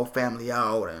inviting his whole family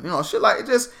out, and you know, shit like it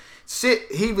just.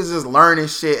 Shit, he was just learning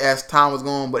shit as time was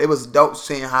going, but it was dope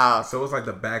seeing how. So it was like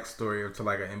the backstory to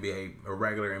like a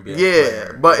regular NBA. Yeah,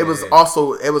 player. But it was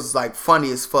also like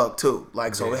funny as fuck too.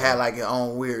 Like so, it had like its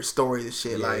own weird story and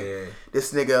shit. Like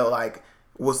this nigga like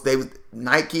was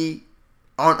Nike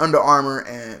on Under Armour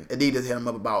and Adidas hit him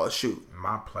up about a shoe.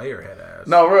 My player had ass.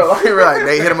 No, real like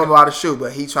they hit him up about a shoe,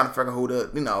 but he trying to figure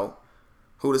out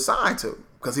who to sign to.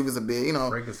 Because he was a big, you know.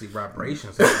 Frequency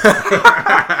vibrations. And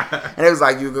it was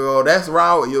like, you go, that's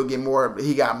route, you'll get more.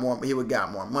 He would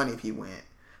got more money if he went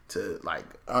to, like,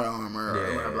 Under Armour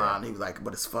or blah, blah. And he was like,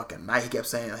 but it's fucking Nike. He kept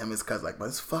saying to him, his cousin, like, but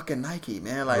it's fucking Nike,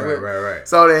 man. Like, right.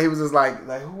 So then he was just like,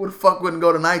 who the fuck wouldn't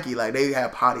go to Nike? Like, they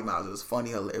had potty mouths. It was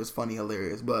funny,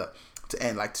 hilarious. But,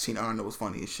 and like, Tashina Arnold was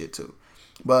funny as shit, too.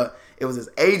 But it was this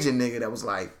Asian nigga that was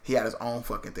like, he had his own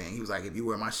fucking thing. He was like, if you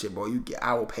wear my shit, bro,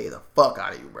 I will pay the fuck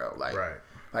out of you, bro. Like,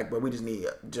 Like, but we just need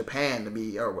Japan to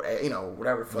be, or you know,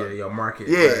 whatever. Fuck. Yeah, your market.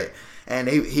 Yeah, right. And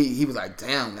he was like,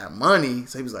 damn, that money.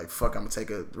 So he was like, fuck, I'm gonna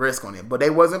take a risk on it. But they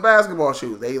wasn't basketball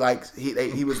shoes. They like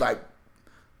he was like,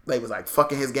 they was like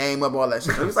fucking his game up, all that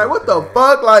shit. So he was like, what the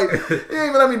fuck? Like, he didn't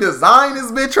even let me design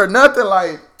this bitch or nothing.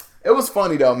 Like, it was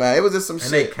funny though, man. It was just some shit.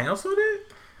 And they canceled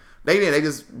it. They didn't. They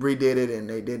just redid it and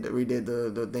they redid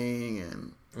the thing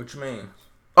and. What you mean?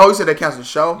 Oh, you said they canceled the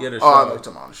show? Yeah, the show. Oh, I thought you were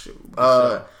talking about the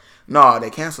shoe. No, they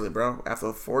canceled it, bro.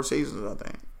 After 4 seasons, I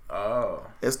think. Oh.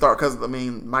 It started because, I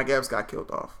mean, Mike Epps got killed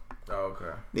off. Oh,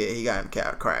 okay. Yeah, he got in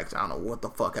a car accident. I don't know what the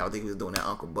fuck. I think he was doing that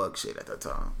Uncle Buck shit at that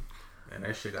time. And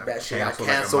that shit got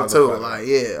canceled too. Like,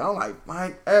 yeah. I'm like,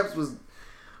 Mike Epps was...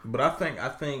 But I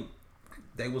think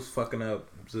they was fucking up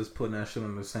just putting that shit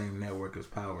on the same network as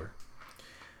Power.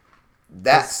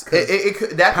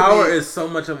 That Power is so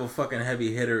much of a fucking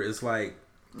heavy hitter. It's like...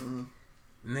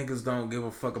 Niggas don't give a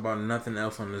fuck about nothing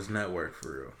else on this network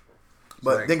for real.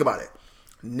 But like, think about it.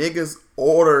 Niggas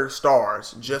order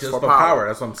stars just for power.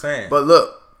 That's what I'm saying. But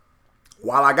look,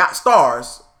 while I got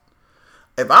stars,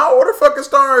 if I order fucking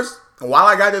stars, while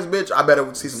I got this bitch, I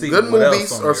better see some good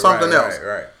movies or something else.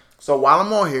 Right. So while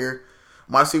I'm on here,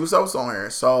 I might see what's else on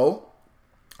here. So,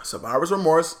 Survivor's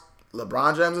Remorse,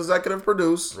 LeBron James executive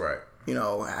produced. Right. You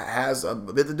know, has a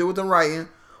bit to do with the writing.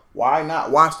 Why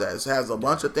not watch that? It has a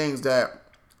bunch of things that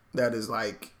is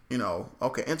like, you know,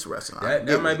 okay, interesting.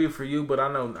 That might be for you, but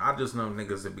I just know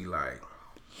niggas that be like,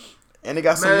 and they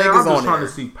got some niggas on there. I'm just trying to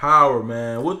see Power,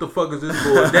 man. What the fuck is this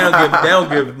for? They don't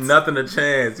give nothing a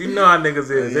chance. You know how niggas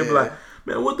is. They be like,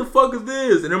 man, what the fuck is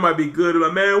this? And it might be good.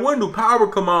 Like, man, when do Power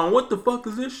come on? What the fuck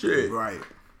is this shit? Right.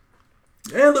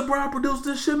 And LeBron produced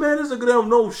this shit, man. This nigga don't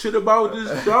know shit about this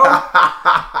show.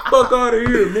 Fuck out of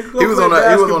here, nigga. He was on the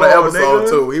episode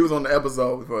too. He was on the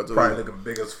episode before too. Probably looking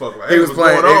big as fuck. Like, he was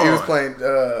playing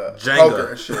poker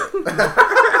and shit.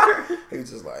 He was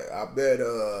just like, I bet,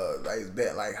 like he's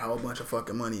bet like a whole bunch of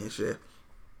fucking money and shit.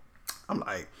 I'm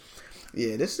like,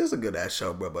 yeah, this is a good ass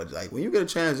show, bro. But like when you get a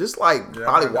chance, just like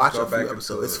probably watch a few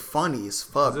episodes. It's funny as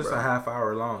fuck, bro. It's a half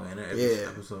hour long, and every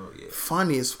episode,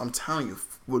 funny as I'm telling you,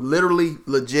 literally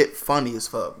legit funny as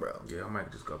fuck, bro. Yeah, I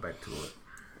might just go back to it.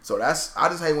 So I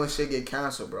just hate when shit get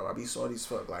canceled, bro. I be salty as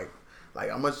fuck. Like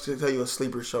I'm gonna tell you a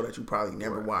sleeper show that you probably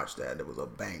never watched that was a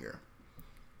banger.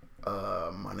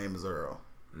 My Name is Earl.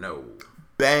 No.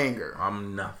 Banger.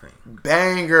 I'm nothing.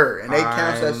 Banger. And they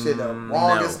canceled that shit the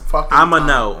longest fucking I'm a time.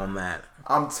 no on that.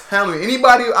 I'm telling you,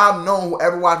 anybody I've known who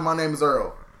ever watched My Name is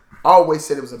Earl always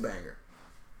said it was a banger.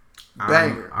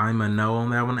 Banger. I'm a no on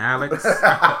that one, Alex. Can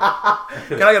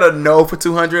I get a no for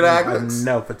 200, Alex? A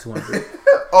no for 200.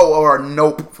 Or a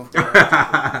nope for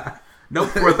 400. Nope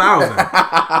for 1,000.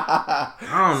 I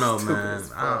don't know, man.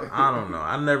 I don't know.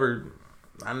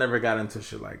 I never got into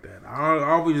shit like that. I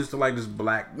always used to like this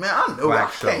black. Man, I know I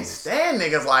can't stand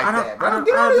niggas like that, bro.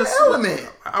 Get out of the element.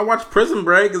 I watch Prison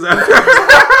Break.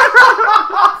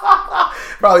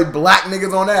 Probably black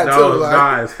niggas on that too.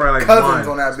 No, it's probably like cousins one.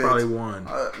 On that it's bitch. Probably one.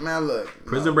 Man, look.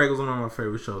 Prison Break was one of my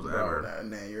favorite shows ever.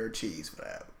 Man, you're a cheese for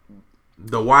that.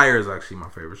 The Wire is actually my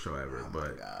favorite show ever.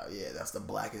 But God, yeah, that's the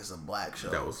blackest of black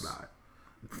shows. That was not.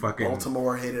 Fucking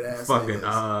Baltimore hated ass. Fucking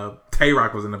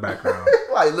Tay-Rock was in the background.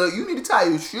 Like, look, you need to tie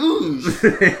your shoes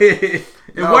and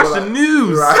watch the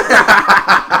news. Right.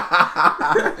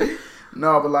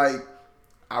 No, but like,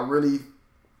 I really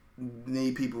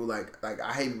need people like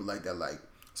I hate people like that. Like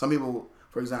some people,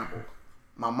 for example,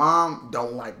 my mom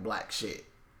don't like black shit.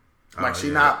 Like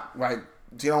not like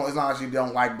she don't. It's not like she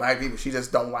don't like black people. She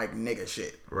just don't like nigga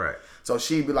shit. Right. So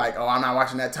she'd be like, "Oh, I'm not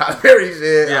watching that Tyler Perry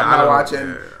shit. Yeah, I'm not watching.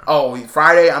 Yeah. Oh,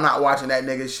 Friday, I'm not watching that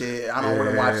nigga shit. I don't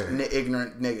want to watch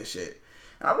ignorant nigga shit."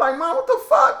 And I'm like, "Mom, what the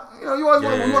fuck? You know, you always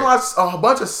want to watch a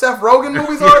bunch of Seth Rogen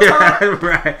movies all the time,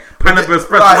 right? Pineapple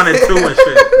Express 1 and 2 and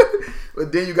shit."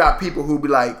 But then you got people who be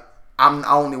like, I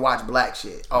only watch black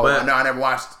shit. Oh, I never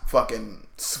watched fucking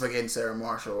Spaghetti Sarah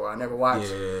Marshall, or I never watched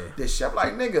this shit. I'm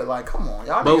like, nigga, like, come on,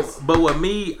 y'all. But with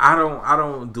me, I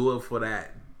don't do it for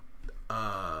that.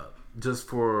 Just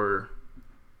for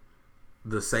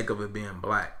the sake of it being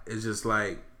black. It's just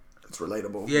like it's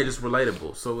relatable. Yeah, just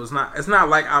relatable. So it's not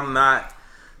like I'm not.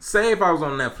 Say if I was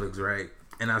on Netflix, right,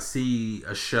 and I see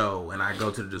a show and I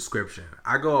go to the description,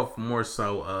 I go off more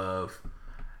so of,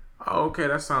 oh, okay,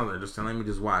 that sounds interesting. Let me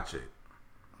just watch it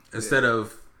instead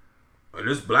of, well,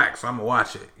 it's black, so I'm gonna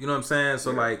watch it. You know what I'm saying?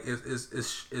 So like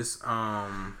it's all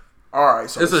right.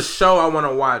 So it's a show I want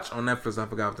to watch on Netflix. I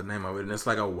forgot what the name of it, and it's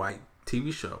like a white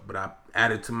TV show, but I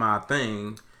added to my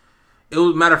thing. It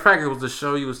was, matter of fact, it was the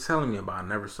show you was telling me about. I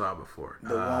never saw it before.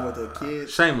 The one with the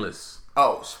kids? Shameless.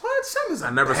 Oh, what? Shameless? I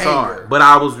never saw it, but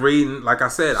I was reading. Like I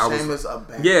said, Shameless a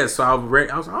banger. Yeah, so I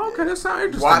was like, oh, okay, that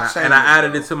sounds interesting. And I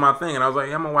added it to my thing, and I was like,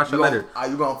 yeah, I'm gonna watch it later.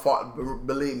 You gonna fall?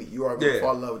 Believe me, you are gonna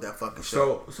fall in love with that fucking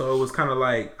show. So it was kind of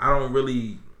like I don't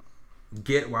really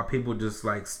get why people just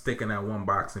like stick in that one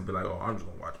box and be like, oh, I'm just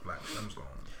gonna watch black. I'm just gonna.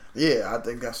 Yeah, I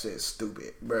think that shit's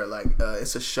stupid, bro. Like,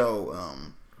 it's a show.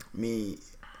 Me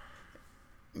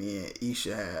and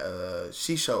Isha had.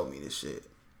 She showed me this shit.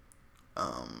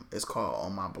 It's called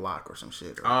On My Block or some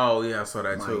shit. Oh yeah, I saw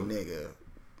that too. My nigga,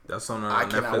 that's on I Netflix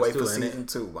cannot wait too, for season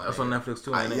 2. That's on Netflix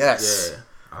too. Ain't it? Yes. Yeah.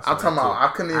 I'm talking about. I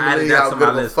couldn't even believe how good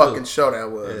of a fucking show that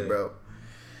was, bro.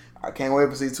 I can't wait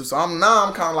for season 2. So I'm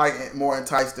kind of like more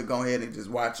enticed to go ahead and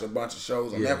just watch a bunch of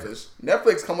shows on Netflix.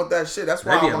 Netflix come with that shit. That's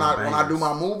why when I do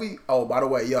my movie. Oh, by the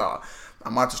way, y'all,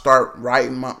 I'm about to start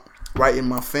writing my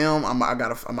film. I'm about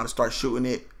to start shooting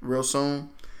it real soon.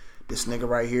 This nigga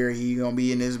right here, he gonna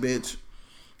be in this bitch.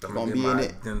 I'm gonna be in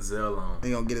it. Denzel on.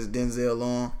 He gonna get his Denzel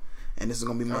on. And this is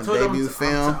gonna be my debut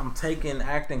film. I'm taking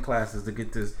acting classes to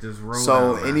get this role.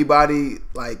 So anybody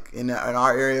like in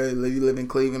our area, you live in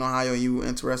Cleveland, Ohio, and you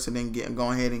interested in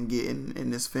going ahead and getting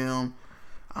in this film,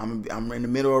 I'm in the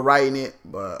middle of writing it,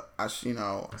 but I'm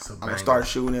gonna start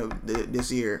shooting it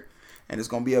this year, and it's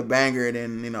gonna be a banger. And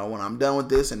then when I'm done with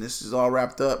this and this is all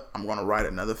wrapped up, I'm gonna write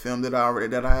another film that I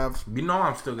have. You know,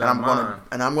 I'm still got mine.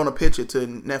 I'm gonna pitch it to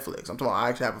Netflix. I'm talking about I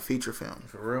actually have a feature film.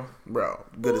 For real, bro,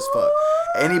 good as fuck.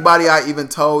 Anybody I even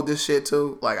told this shit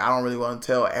to, like, I don't really want to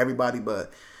tell everybody,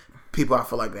 but people I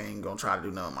feel like they ain't gonna try to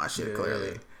do none of my shit.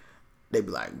 Clearly, they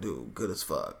be like, dude, good as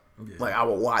fuck. Yeah. Like, I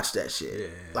would watch that shit. Yeah.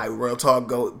 Like, real talk,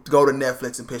 go to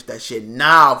Netflix and pitch that shit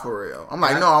now for real. I'm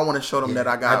like, no, I want to show them that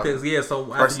I got.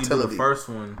 So after you do the first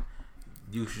one,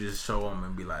 you should just show them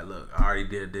and be like, look, I already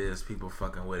did this. People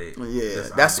fucking with it. Yeah,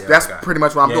 that's pretty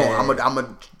much what I'm doing. I'm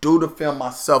gonna do the film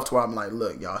myself to where I'm like,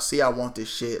 look, y'all, see, I want this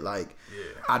shit. Like,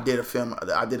 I did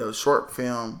a short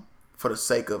film for the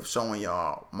sake of showing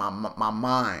y'all my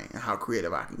mind and how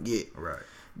creative I can get. Right.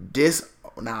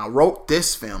 Now I wrote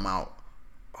this film out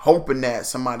hoping that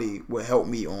somebody would help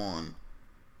me on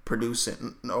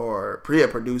producing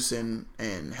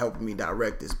and helping me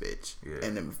direct this bitch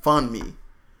and then fund me.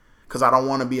 Cause I don't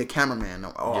want to be a cameraman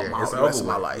the rest of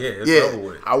my life. Over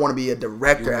with. I want to be a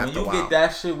director. When you get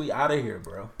that shit, we out of here,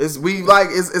 bro. It's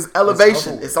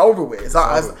elevation. It's over with.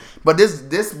 But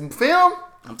this film,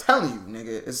 I'm telling you,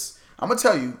 nigga. I'm gonna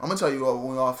tell you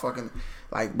when we all fucking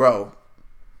like, bro.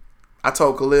 I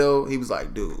told Khalil, he was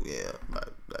like, dude, yeah, like,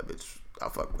 that bitch, I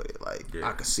fuck with it. Like,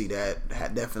 I could see that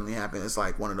definitely happen. It's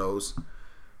like one of those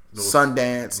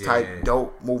Sundance type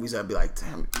dope movies that'd be like,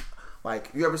 damn. Like,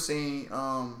 you ever seen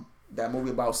that movie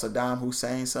about Saddam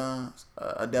Hussein's son,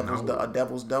 A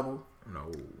Devil's Double?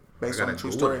 No. Based on a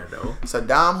true story.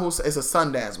 Saddam Hussein. It's a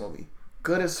Sundance movie.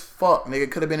 Good as fuck, nigga.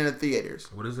 Could have been in the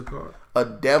theaters. What is it called? The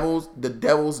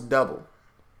Devil's Double.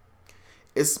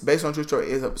 It's based on a true story.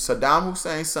 It's Saddam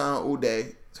Hussein's son,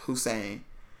 Uday Hussein.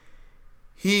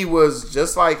 He was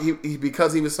just like he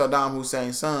because he was Saddam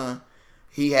Hussein's son.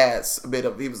 He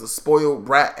was a spoiled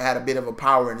brat, had a bit of a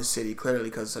power in the city, clearly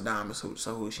because Saddam is who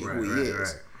he is.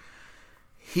 Right.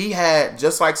 He had,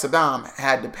 just like Saddam,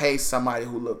 had to pay somebody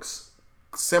who looks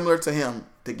similar to him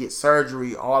to get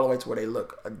surgery all the way to where they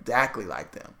look exactly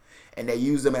like them. And they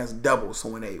used them as doubles, so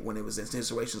when it was in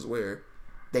situations where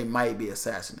they might be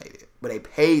assassinated. But they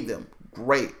paid them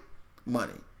great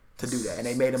money to do that. And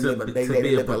they made them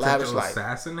live a lavish life.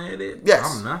 Assassinated? Yes.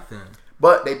 I'm nothing.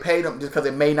 But they paid them just because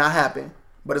it may not happen.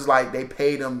 But it's like they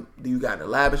paid them. You got a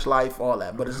lavish life, all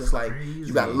that. But it's just like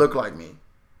you got to look like me.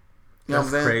 You know what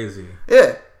I'm saying? Crazy.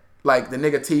 Yeah, like the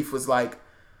nigga teeth was like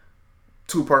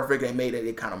too perfect. They made it.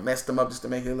 They kind of messed them up just to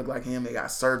make it look like him. They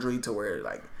got surgery to where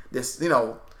like this. You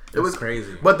know, it was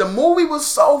crazy. But the movie was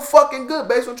so fucking good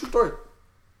based on true story.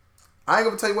 I ain't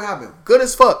gonna tell you what happened. Good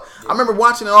as fuck. Yeah. I remember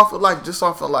watching it off of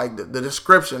the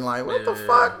description. Like, what the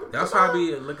fuck? That's how I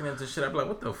be looking at this shit. I be like,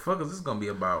 what the fuck is this gonna be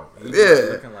about?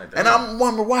 Like and I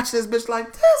remember watching this bitch like,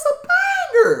 that's a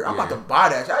banger. I'm about to buy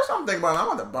that shit. That's what I'm thinking about.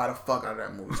 I'm about to buy the fuck out of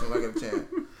that movie so I get a chance.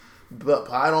 But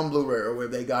buy it on Blu-ray or where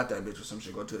they got that bitch or some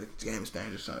shit. Go to the game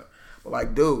exchange or something. But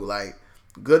like, dude, like,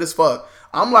 good as fuck.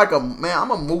 I'm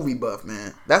a movie buff,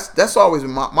 man. That's always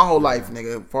been my whole life,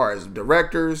 nigga. As far as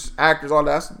directors, actors, all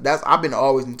that. That's I've been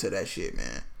always into that shit,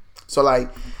 man. So like,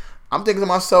 I'm thinking to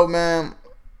myself, man,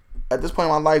 at this point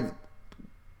in my life,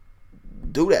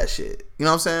 do that shit. You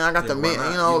know what I'm saying? I got the men,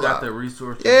 you know, you got the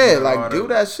resources. Yeah, like do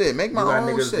that shit. Make my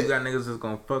own shit. You got niggas that's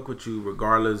gonna fuck with you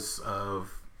regardless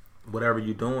of whatever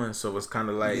you doing. So it's kind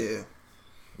of like, you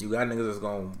got niggas that's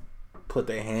gonna put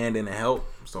their hand in and help.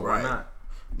 So why not?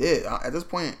 Yeah, at this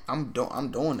point, I'm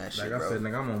doing that shit, like I bro. said,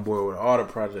 nigga, I'm on board with all the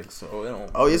projects, so it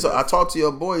don't. Oh yeah, so I talked to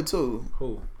your boy too.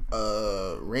 Who?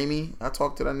 Remy. I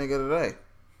talked to that nigga today.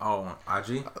 Oh,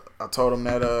 IG. I told him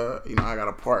that I got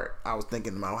a part. I was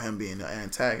thinking about him being the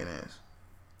antagonist.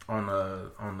 On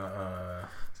the.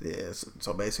 Yeah.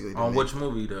 So basically. On which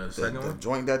movie? The second one. The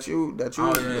joint that you.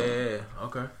 Oh yeah.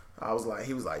 Okay.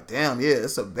 He was like, damn, yeah,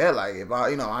 it's a bet. Like if I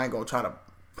ain't gonna try to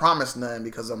promise nothing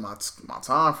because of my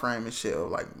time frame and shit, or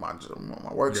like my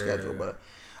work schedule. But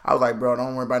I was like, bro,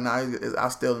 don't worry about it now. I'm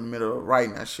still in the middle of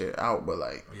writing that shit out. But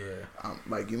like,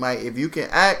 like you might, if you can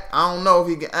act. I don't know if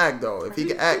he can act though. If he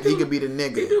can act, he could be the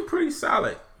nigga. He do pretty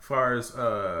solid as far as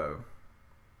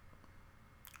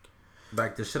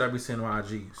like the shit I be seeing on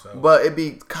IG. So, but it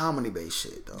be comedy based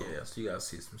shit though. Yeah, so you gotta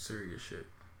see some serious shit.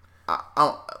 I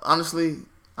honestly,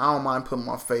 I don't mind putting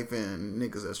my faith in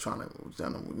niggas that's trying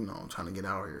to get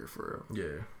out here for real.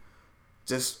 Yeah.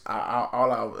 Just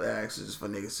all I would ask is for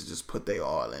niggas to just put their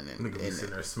all in it. Niggas be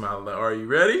sitting there smiling like, "Are you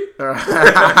ready?"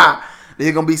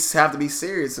 They're gonna have to be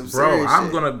serious. Bro, serious I'm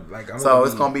shit. gonna like. It's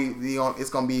gonna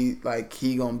be like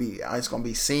it's gonna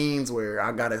be scenes where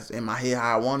I got it in my head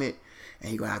how I want it, and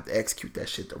he gonna have to execute that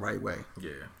shit the right way.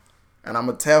 Yeah. And I'm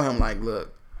gonna tell him like,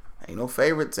 look, ain't no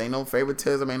favorites, ain't no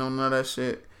favoritism, ain't no none of that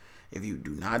shit. If you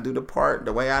do not do the part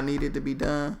the way I need it to be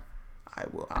done,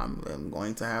 I'm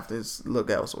going to have to look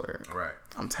elsewhere. Right.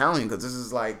 I'm telling you, because this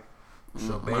is like,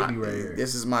 baby right here.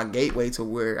 This is my gateway to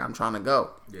where I'm trying to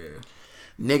go. Yeah.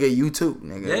 Nigga, you too,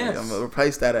 nigga. Yes. I'm gonna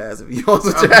replace that as if you want to.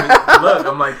 Look,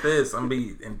 I'm like this. I'm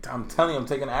telling you, I'm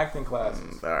taking an acting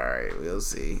classes. All right, we'll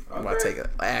see. Okay. I'm about to take an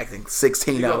acting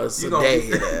 $16 a day.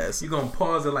 You gonna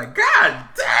pause it like, God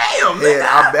damn, nigga.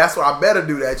 Yeah, that's why I better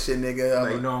do that shit, nigga.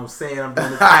 Like, you know what I'm saying? I'm doing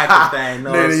this acting thing.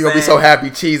 Then you gonna be so happy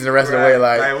cheesing the rest of the way.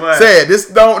 Like what? Say it. This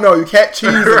don't know. You can't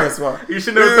cheese in this one. You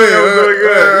should never tell me I was doing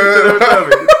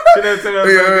good. You should never tell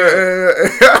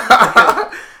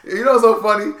me. You know what's so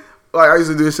funny? Like, I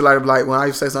used to do this shit like when I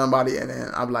used to say something about it, and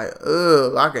then I'm like,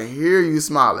 ugh, I can hear you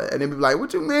smiling. And then be like,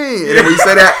 what you mean? And then when you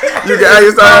say that, you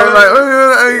start like,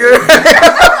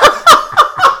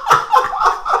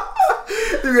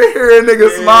 hear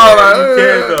niggas smile like, you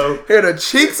can though. Hear the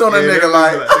cheeks on a nigga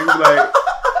like.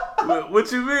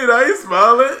 What you mean? I ain't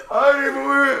smiling.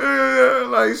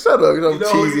 Like, shut up,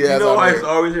 cheesy ass. You know, I used to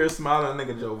always hear smiling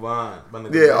nigga Jovan.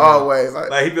 Yeah, always.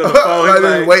 Like he be on the phone.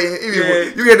 like waiting.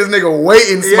 You get this nigga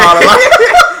waiting, smiling. Like.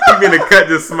 He been to cut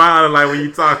just smiling like when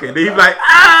you talking. Then he be like,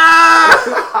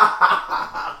 ah.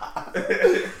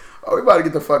 Oh, we about to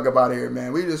get the fuck up out of here,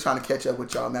 man. We just trying to catch up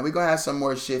with y'all, man. We gonna have some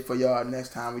more shit for y'all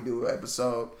next time we do an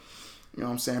episode. You know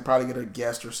what I'm saying? Probably get a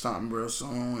guest or something real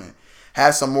soon and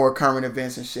have some more current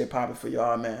events and shit popping for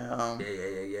y'all, man.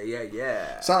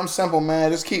 Yeah. Something simple,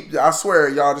 man. Just keep. I swear,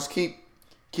 y'all, just keep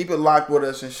it locked with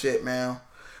us and shit, man.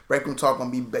 Break Room Talk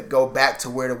gonna go back to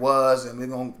where it was, and we're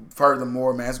gonna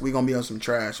furthermore, man. We gonna be on some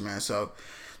trash, man. So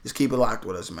just keep it locked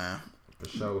with us, man. For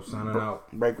sure. Signing out.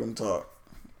 Break Room Talk.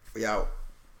 We out.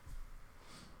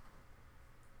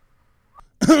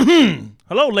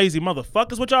 Hello, lazy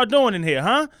motherfuckers. What y'all doing in here,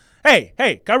 huh?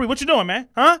 Hey, Kyrie, what you doing, man?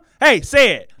 Huh? Hey,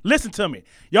 say it. Listen to me.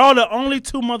 Y'all the only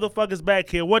two motherfuckers back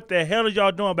here. What the hell are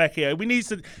y'all doing back here?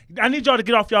 I need y'all to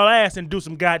get off y'all ass and do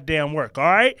some goddamn work, all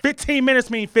right? 15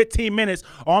 minutes mean 15 minutes,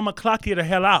 or I'm going to clock you the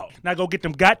hell out. Now go get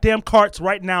them goddamn carts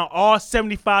right now, all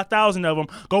 75,000 of them.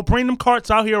 Go bring them carts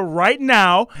out here right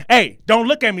now. Hey, don't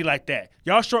look at me like that.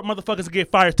 Y'all short motherfuckers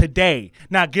get fired today.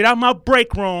 Now get out my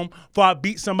break room before I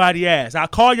beat somebody's ass. I'll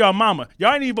call y'all mama.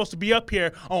 Y'all ain't even supposed to be up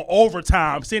here on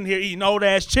overtime, sitting here eating old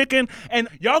ass chicken, and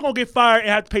y'all gonna get fired and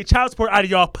have to pay child support out of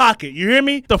y'all pocket. You hear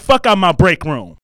me? The fuck out my break room.